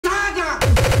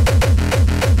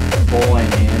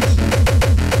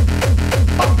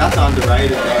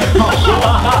underrated, bro.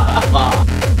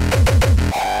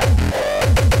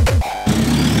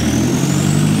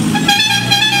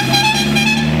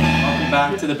 Welcome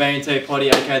back to the BNT Poddy,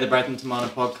 aka the Tahmana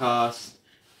podcast.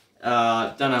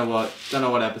 Don't know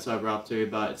what episode we're up to,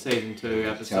 but it's season 2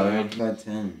 episode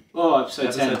 10. Oh,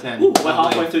 episode 10. Ooh, we're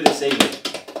halfway through the season.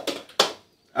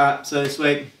 Alright, so this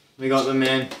week we got the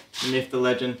man, the myth, the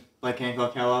legend, Blake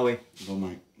Hancock. How are we? Good,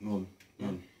 mate. Good.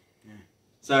 Yeah.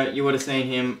 So you would have seen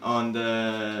him on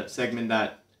the segment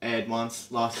that aired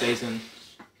once last season.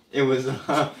 It was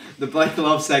the Blake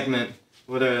Love segment.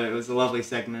 It was a lovely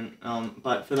segment.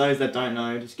 But for those that don't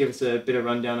know, just give us a bit of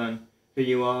rundown on who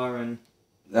you are and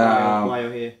why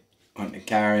you're here. Want to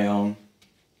carry on.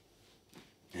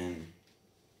 And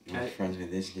I'm Okay. friends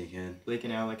with this dickhead.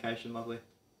 Leaking our location, lovely.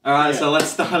 Alright, so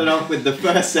let's start it off with the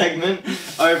first segment,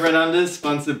 Over and Under,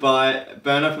 sponsored by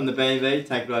Burner from the BNT.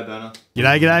 Take it away, Burner.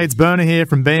 G'day, it's Burner here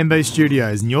from B&B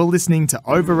Studios, and you're listening to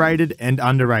Overrated and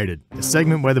Underrated, a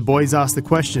segment where the boys ask the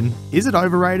question, is it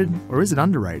overrated or is it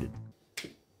underrated?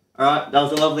 Alright, that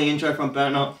was a lovely intro from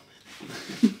Burner.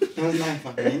 There was no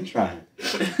fucking intro.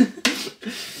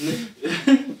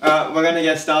 Alright, we're going to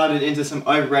get started into some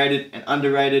overrated and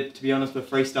underrated. To be honest, we're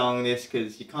freestyling this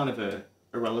because you're kind of a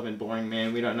irrelevant, boring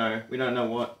man. We don't know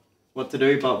what to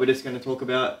do, but we're just going to talk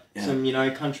about some,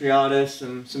 country artists,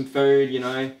 some food,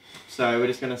 So we're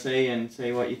just going to see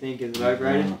what you think. Is it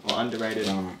overrated or underrated?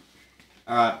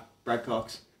 Alright, Brad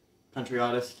Cox, country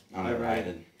artist.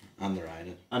 Underrated.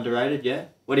 Underrated, yeah.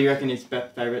 What do you reckon his your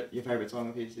favourite song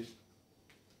of his is?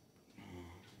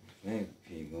 Very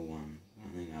few good ones. I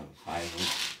think I have a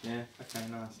favourite. Yeah, okay,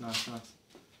 nice.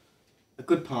 A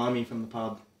good palmy from the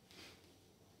pub.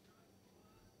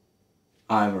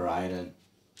 Overrated.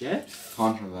 Yeah?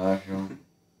 Controversial.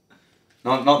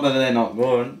 not that they're not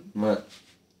good, but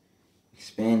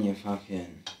expand your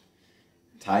fucking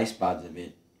taste buds a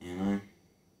bit,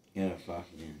 Get a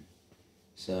fucking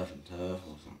surf and turf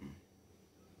or something.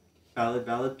 Valid,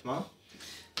 Tamar?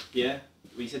 Yeah,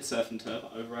 we said surf and turf.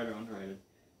 Overrated or underrated?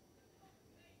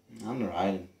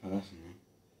 Underrated, personally.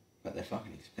 But they're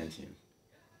fucking expensive.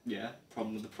 Yeah,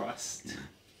 problem with the price.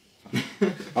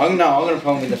 I'm got a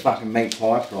problem with the fucking meat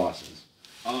pie prices.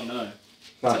 Oh no.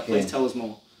 Fuck Please tell us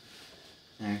more.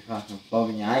 They're fucking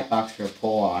flogging you $8 for a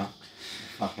pie,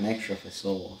 fucking extra for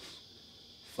sauce.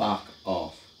 Fuck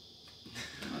off.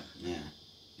 Yeah.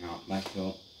 No, back to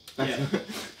it. Yeah.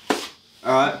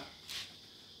 Alright.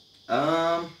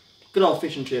 Good old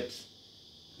fish and chips.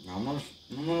 No, I'm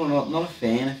not a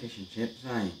fan of fish and chips,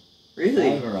 eh?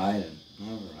 Really? Overrated.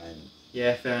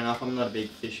 Yeah, fair enough. I'm not a big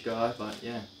fish guy, but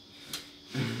yeah.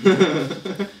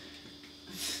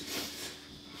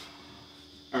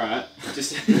 Alright,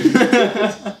 just...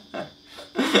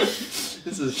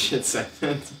 This is a shit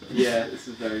segment. Yeah, this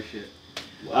is very shit.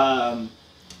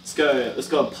 Let's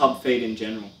go pub feed in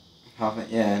general. Pub,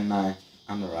 yeah, no.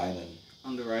 Underrated.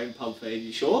 Underrated pub feed,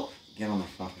 you sure? Get on the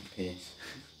fucking piss.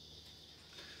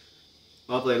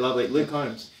 Lovely. Luke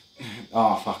Holmes.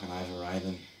 Oh, fucking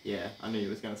overrated. Yeah, I knew you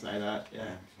was going to say that.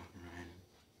 Yeah. Fucking rated.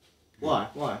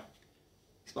 Why?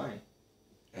 Explain.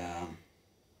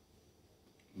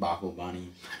 Buckle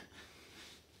Bunny.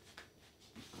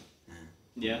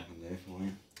 Yeah. I can do for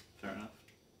you. Fair enough.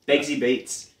 Begsy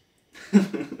Beats.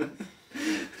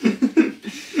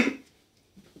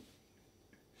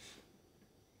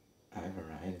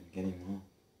 Overrated. Get him on.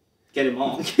 Get him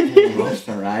on. Get him off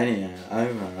the radio.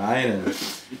 Overrated.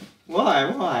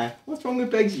 Why? What's wrong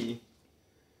with Begsy?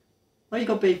 Why you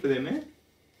got beef with him, man?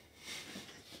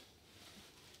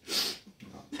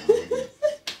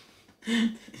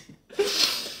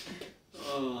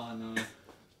 Oh no.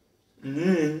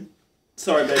 Mm.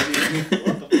 Sorry, baby.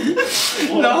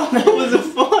 No, that was a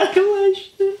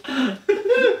violation.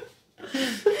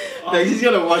 Begsy's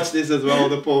gonna watch this as well,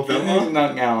 the poor He's fella.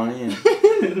 not going in.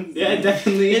 Yeah, it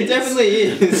definitely is. It definitely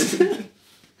is.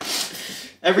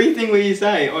 Everything we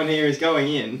say on here is going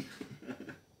in.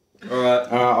 Alright. I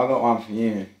got one for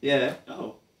you. Yeah.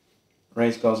 Oh.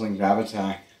 Reese Gosling Grab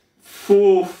Attack.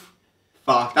 Oof.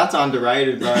 Fuck, that's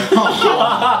underrated, bro.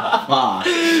 Fuck.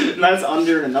 That's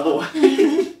under in another way.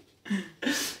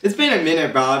 It's been a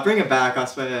minute, bro. Bring it back, I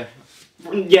swear.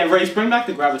 Yeah, Reese, bring back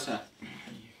the grab attack.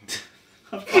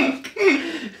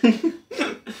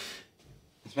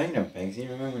 Speaking of Begsy,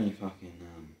 remember when you fucking,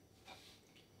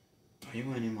 you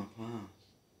weren't in my class.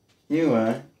 You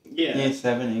were? Yeah. Year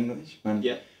 7 English, when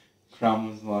Yeah. Crumb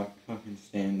was like, fucking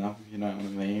stand up if you don't want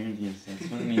to be here in the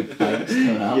assessment, and you faked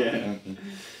stood up. Yeah.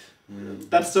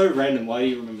 That's so random. Why do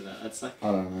you remember that? That's like...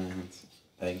 I don't know, it's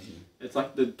Begsy. It's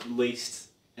like the least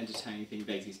entertaining thing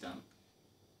Begsy's done.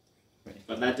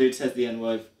 But that dude says the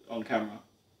N-word on camera.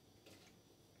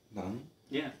 Done.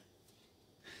 Yeah.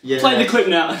 Yeah. Play the clip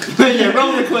now. Yeah,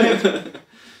 roll the clip.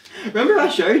 Remember I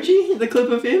showed you the clip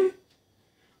of him?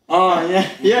 Oh yeah.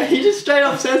 Yeah, he just straight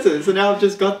up says it. So now I've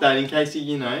just got that in case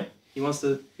he wants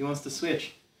to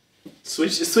switch.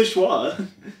 Switch what?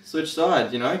 Switch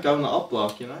sides, go in the up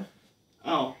block,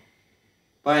 Oh.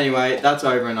 But anyway, that's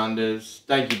over and unders.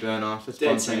 Thank you, Burner, for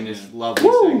Dead sponsoring this segment.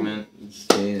 lovely segment.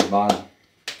 Cheers, bud.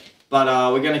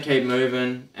 But we're gonna keep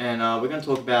moving, and we're gonna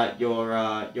talk about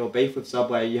your beef with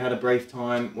Subway. You had a brief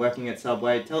time working at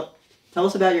Subway. Tell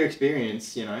us about your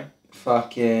experience.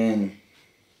 Fucking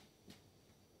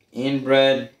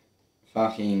inbred.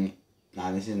 Fucking.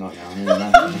 Nah, this is not going in.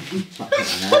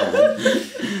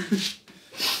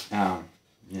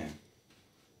 Yeah.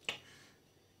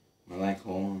 What do they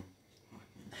call them?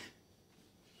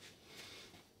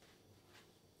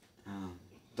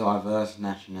 Diverse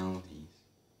nationalities.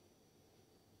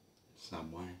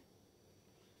 Subway.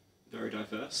 Very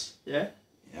diverse. Yeah.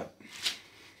 Yep. In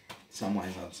some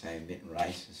ways I'd say a bit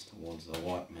racist towards the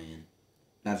white man.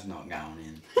 That's not going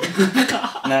in.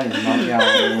 That is not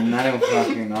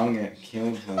going in. I'll get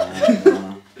killed for that.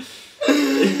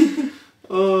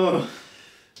 Oh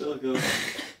god.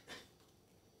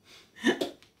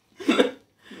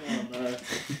 Oh no.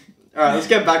 Alright, let's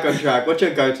get back on track. What's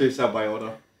your go-to Subway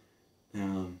order?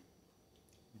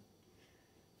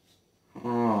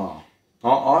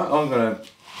 I've got a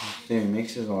few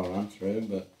mixes I run through,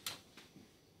 but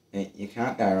you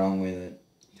can't go wrong with it.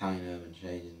 Italian urban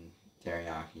cheese and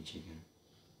teriyaki chicken.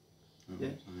 Yeah.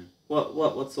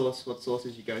 What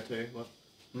sauces you go to? What?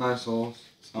 No sauce,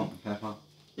 salt and pepper.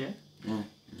 Yeah? Yeah.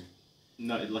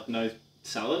 No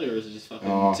salad, or is it just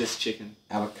fucking just chicken?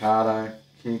 Avocado,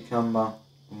 cucumber,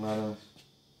 lettuce.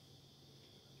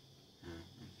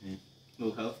 That's it. A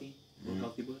little healthy. A little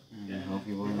healthy boy. Yeah.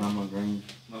 Healthy boy, number green.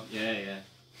 Well, yeah.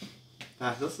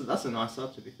 That's a nice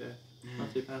sub, to be fair.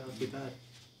 Not too bad.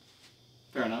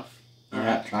 Fair enough. Did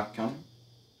that truck come?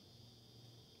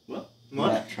 What? Did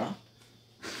that truck?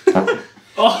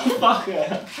 Oh, fuck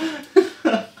yeah.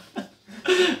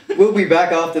 We'll be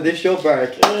back after this short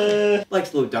break.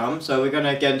 Blake's a little dumb, so we're going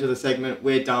to get into the segment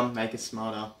We're Dumb, Make Us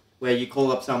Smarter, where you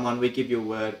call up someone, we give you a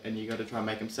word, and you got to try and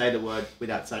make them say the word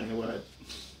without saying the word.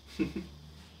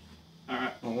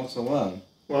 Alright. Well, what's the word?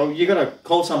 Well, you got to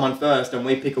call someone first, and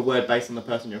we pick a word based on the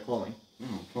person you're calling.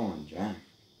 Oh, come on, Jack.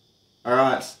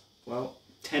 Alright, well...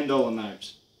 $10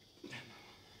 note.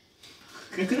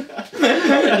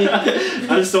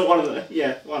 I just thought one of the...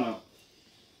 Yeah, why not?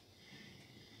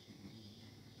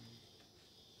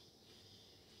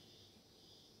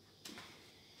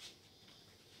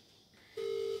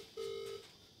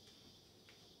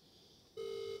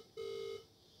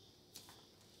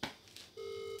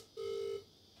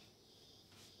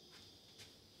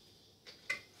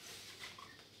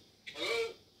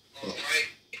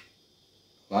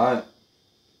 Hello?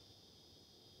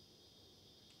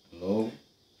 Hello?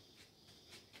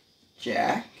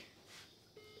 Jack?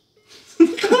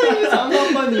 I'm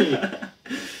not funny.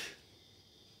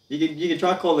 You can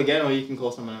try call again, or you can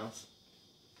call someone else.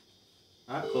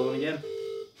 Alright, call him again.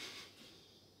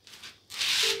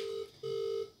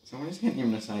 Someone's getting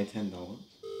him to say $10.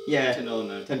 Yeah. $10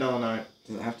 note. $10 note.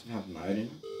 Does it have to have a note in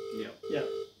it? Yep. Yep.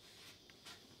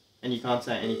 And you can't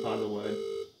say any part of the word.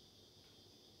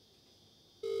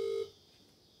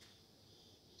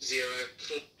 0.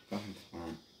 Fucking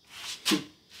fine.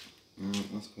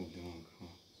 Let's call Dylan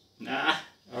Cox. Nah.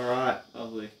 Alright.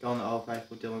 Lovely. Go on the old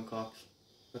faithful Dylan Cox.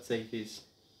 Let's see if he's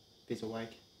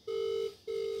awake.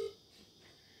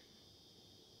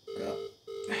 Yeah.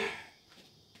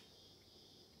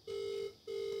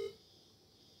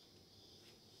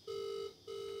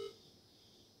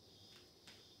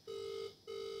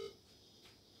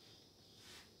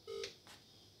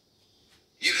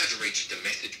 You have reached the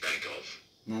message bank of.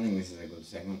 I think this is a good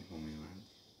segment for me, man.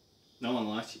 No one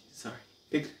likes you. Sorry.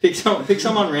 Pick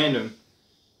someone random.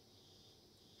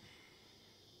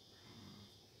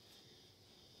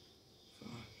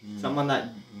 Someone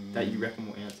that you reckon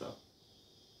will answer.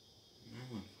 No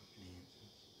one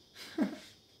fucking answers.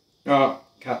 Alright,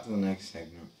 cut to the next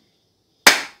segment.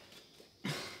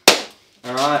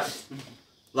 Alright.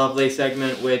 Lovely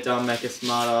segment. We're done. Make us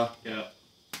smarter. Yeah.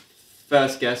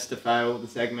 First guest to fail the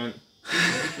segment.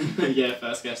 Yeah,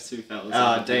 first guess 2 fellas.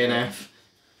 DNF.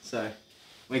 So,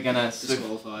 we're gonna...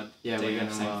 Disqualified. Yeah, we're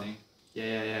gonna... same thing.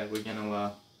 Yeah. We're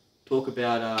gonna talk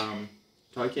about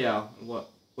Tokyo.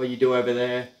 What you do over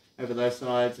there, over those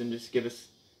sides, and just give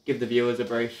the viewers a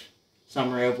brief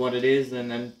summary of what it is,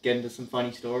 and then get into some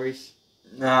funny stories.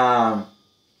 So... Hang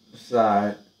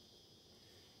on,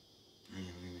 give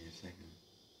me a second.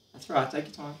 That's right. Take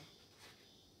your time.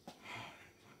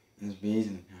 There's bees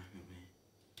in the pack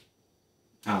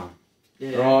of me.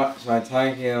 Yeah. Right, so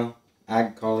Tokyo,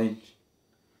 Ag College.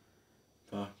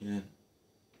 Fucking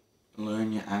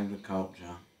learn your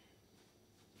agriculture.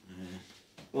 Yeah.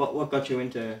 What got you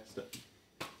into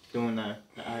doing the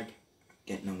ag?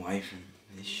 Getting away from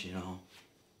this shit all.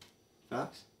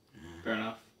 Facts? Yeah. Fair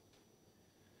enough.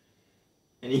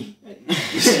 Any?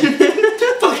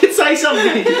 Fucking say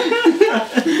something!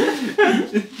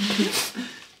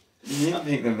 You didn't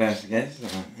pick the best guess, I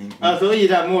don't think. I thought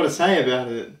you'd have more to say about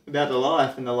it, about the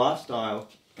life and the lifestyle.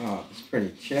 Oh, it's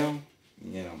pretty chill.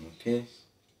 You get on the piss.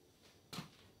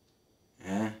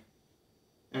 Yeah.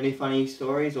 Any funny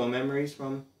stories or memories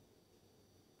from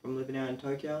living out in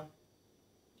Tokyo?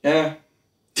 Yeah.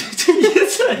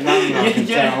 Yes, Nothing I can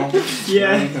tell.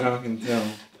 Yeah. Nothing I can tell.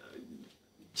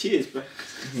 Cheers, bro.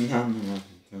 Nothing I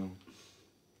can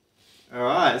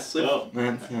Alright, slip. Well,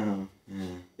 tell. That's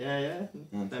yeah. Yeah.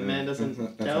 That's That man doesn't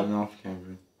that's tell. an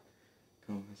off-camera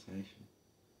conversation.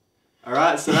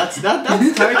 Alright, so that's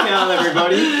Tokyo,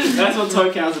 everybody. that's what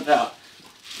Tokal's about.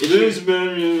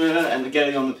 And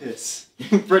getting on the piss.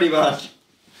 Pretty much.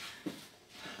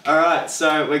 Alright,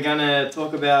 so we're gonna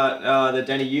talk about the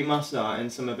Deni Ute Muster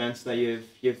and some events that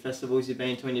you've festivals you've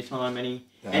been to in your time.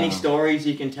 Any stories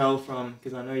you can tell from,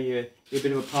 because I know you're a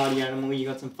bit of a party animal, you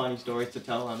got some funny stories to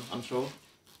tell, I'm sure.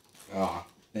 Oh,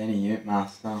 then a Ute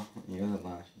Master. You was it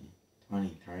last year?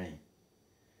 23.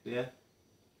 Yeah.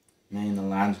 Me and the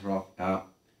lads rocked up.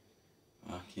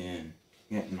 Fucking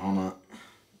getting on it.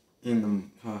 In the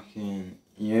fucking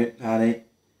Ute paddock.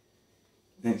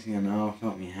 Next thing I know, I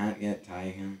felt my hat get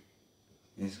taken.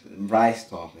 This race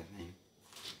type of thing.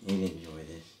 You'd enjoy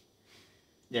this.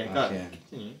 Yeah, go Fucking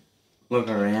continue. look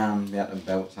around, about to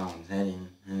belt someone's head in,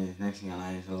 and the next thing I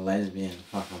know, there's a lesbian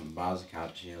fucking buzz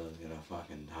cut Sheila's got a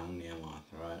fucking tongue down my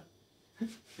throat.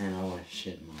 And I was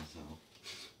shitting myself.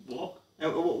 What?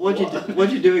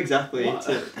 What'd you do exactly? What?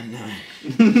 No.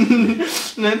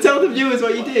 No, tell the viewers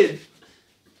what you did.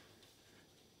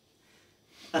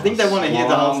 I think they want to hear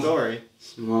the whole story.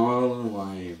 Smile and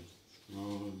wave.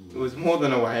 Smile and It wave. was more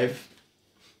than a wave.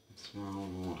 Smile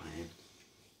and wave.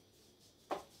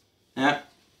 Yep,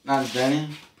 that's Danny.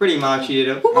 Pretty much, you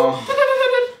did a Oh,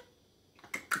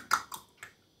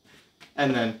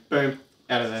 and then boom,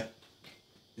 out of there.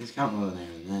 this cunt wasn't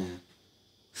even there.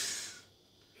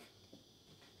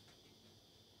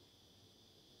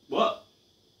 What?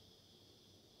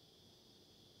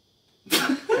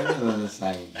 That was the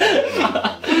same.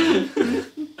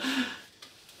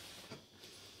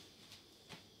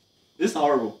 This is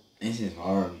horrible. This is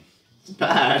horrible. It's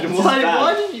bad. It's Why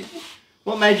bad. did you?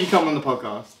 What made you come on the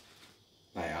podcast?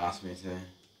 They asked me to.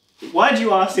 Why'd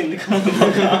you ask him to come on the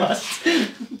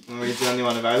podcast? Well, he's the only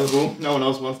one available. No one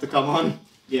else wants to come on.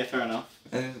 Yeah, fair enough.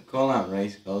 Call out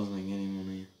Reese Gosling, get him on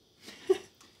here.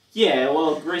 Yeah,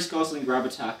 well, Reese Gosling grab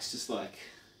attacks just like,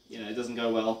 it doesn't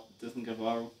go well. It doesn't go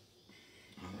viral.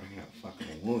 I reckon it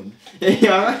fucking would.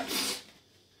 Yeah, alright.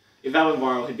 If that went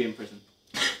viral, he'd be in prison.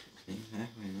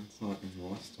 Exactly, that's like in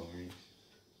my stories.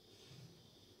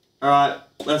 Alright,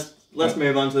 let's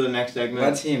move on to the next segment.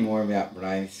 Let's hear more about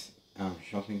Braith's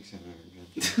shopping centre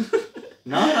adventure.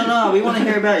 No, we want to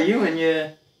hear about you and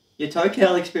your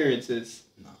tocal experiences.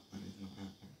 No, that is not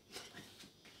happening.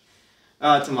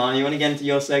 Alright, Tahmana, you want to get into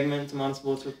your segment, Tahmana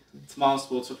Sports? Tomorrow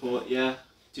sports report, yeah.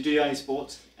 Do you do any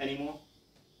sports anymore?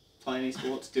 Play any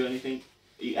sports? Do anything?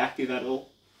 Are you active at all?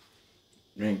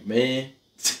 Drink beer.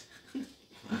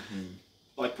 Fucking,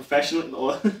 Like professionally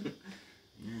or? yeah,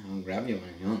 I'll grab you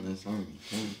when you want, that's all you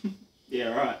can.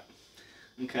 Yeah, right.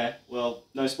 Okay, well,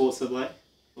 no sports today.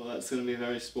 Well, that's going to be a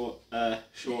very short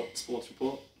sports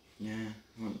report. Yeah,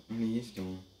 what are you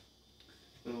doing?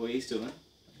 What he's doing.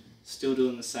 Still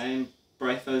doing the same.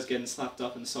 Braitho's getting slapped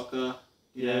up in soccer.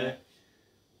 You Yeah. know,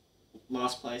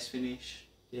 last place finish.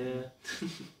 Yeah.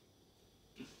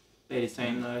 Beat his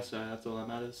team though, so that's all that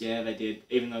matters. Yeah, they did.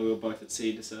 Even though we were both at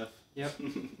sea to surf. Yep.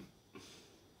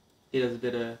 He does a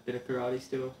bit of karate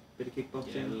still, bit of Yeah, a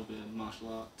kickboxing. little bit of martial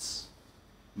arts.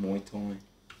 Muay Thai.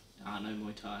 No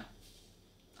Muay Thai.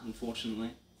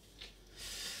 Unfortunately.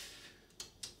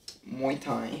 Muay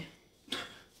Thai?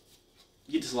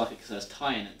 You just like it because there's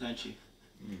Thai in it, don't you?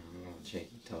 Yeah, I got a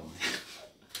cheeky tie.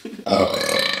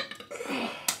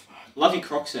 Love your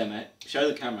crocs there, mate. Show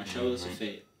the camera. Show us your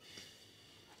feet.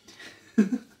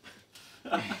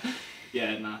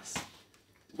 Yeah, nice.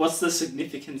 What's the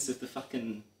significance of the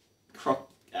fucking croc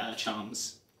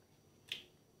charms?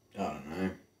 I don't know.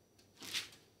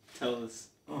 Tell us.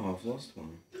 Oh, I've lost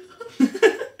one.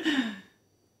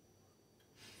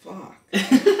 Fuck.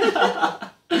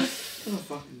 Got a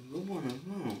fucking good one as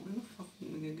well. Where the fuck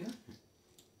did it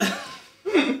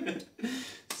go?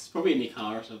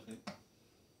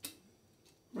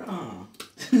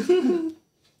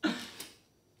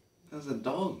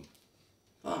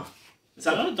 Fuck. Is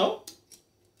that not a dog?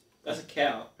 That's a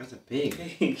cow. That's a pig.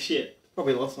 Big shit.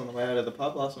 Probably lost on the way out of the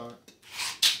pub last night.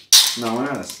 No, I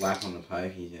had a slap on the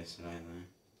pokies yesterday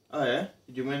though. Oh yeah?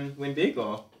 Did you win big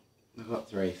or? I got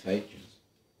 3 features.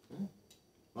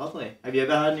 Lovely. Have you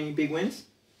ever had any big wins?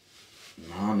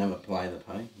 No, I never play the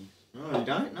pokies. No, you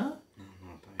don't? No? No, I'm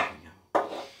not a pokey guy.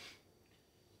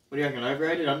 What do you reckon?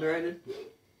 Overrated? Underrated?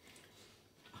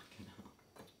 Fucking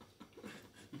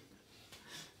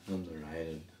hell.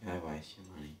 Underrated. Go waste your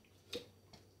money.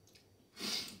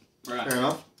 Right. Fair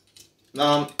enough.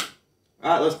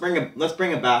 Alright, let's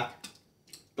bring it back.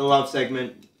 The love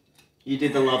segment. You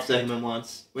did the love segment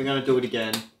once. We're gonna do it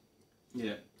again.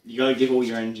 Yeah. You gotta give all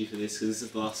your energy for this, because this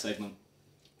is the last segment.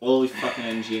 All your fucking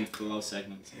energy into the last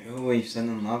segment. Who are we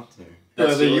sending love to?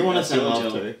 Whoever you want to that's send your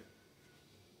love job.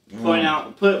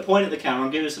 to. Point at the camera,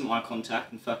 give us some eye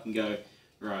contact, and fucking go,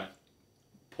 right.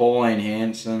 Pauline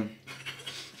Hanson.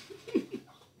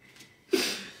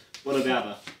 What about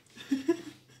her?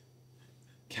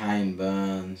 Kane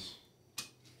Burns.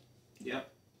 Yep.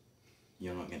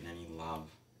 You're not getting any love.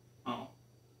 Oh.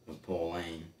 But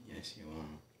Pauline, yes you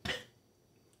are.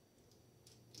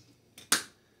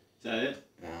 Is that it?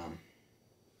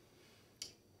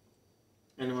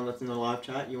 Anyone that's in the live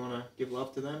chat, you want to give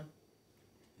love to them?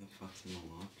 The fuck's in the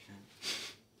live chat?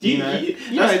 You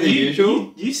know the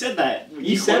usual. You said that.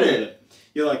 You said quoted it.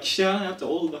 You're like, shout out to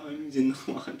all the homies in the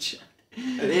live chat.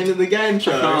 At the end of the game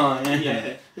show. Oh, yeah.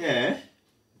 Yeah. Yeah.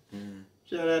 Yeah.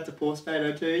 Shout out to Paul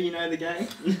Spado too, you know the game.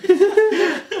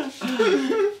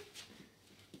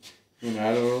 You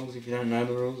know the rules. If you don't know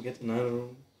the rules, get to know the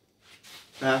rules.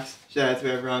 Max, shout out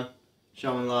to everyone.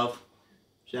 Showing love.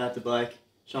 Shout out to Blake.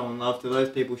 Showing love to those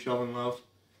people showing love.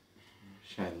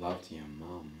 Show love to your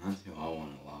mum. That's who I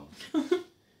want to love.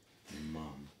 Your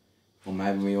mum. Or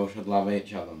maybe we all should love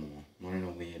each other more. Not in a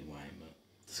weird way, but...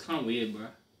 It's kind of weird, bro.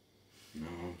 No,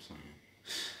 I'm saying.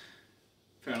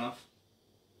 Fair enough.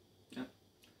 Yeah.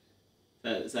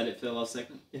 Is that it for the last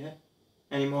segment? Yeah.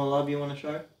 Any more love you want to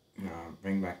show? No,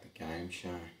 bring back the game show.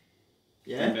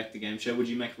 Bring Yeah. back the game show. Would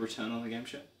you make a return on the game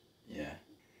show? Yeah.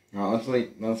 Alright,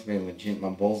 let's be legit. My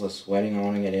balls are sweating. I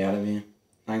want to get out of here.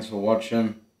 Thanks for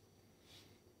watching.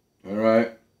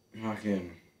 Alright.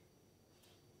 Fucking...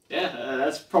 Yeah,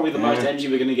 that's probably the most energy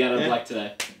we're going to get out of Yeah. Black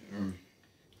today.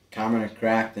 Come in a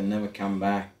crack and never come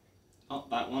back. Not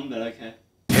that one, but okay.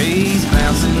 He's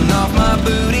bouncing off my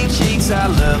booty cheeks. I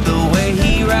love the way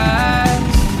he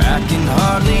rides. I can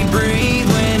hardly breathe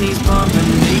when he's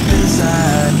pumping deep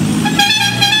inside.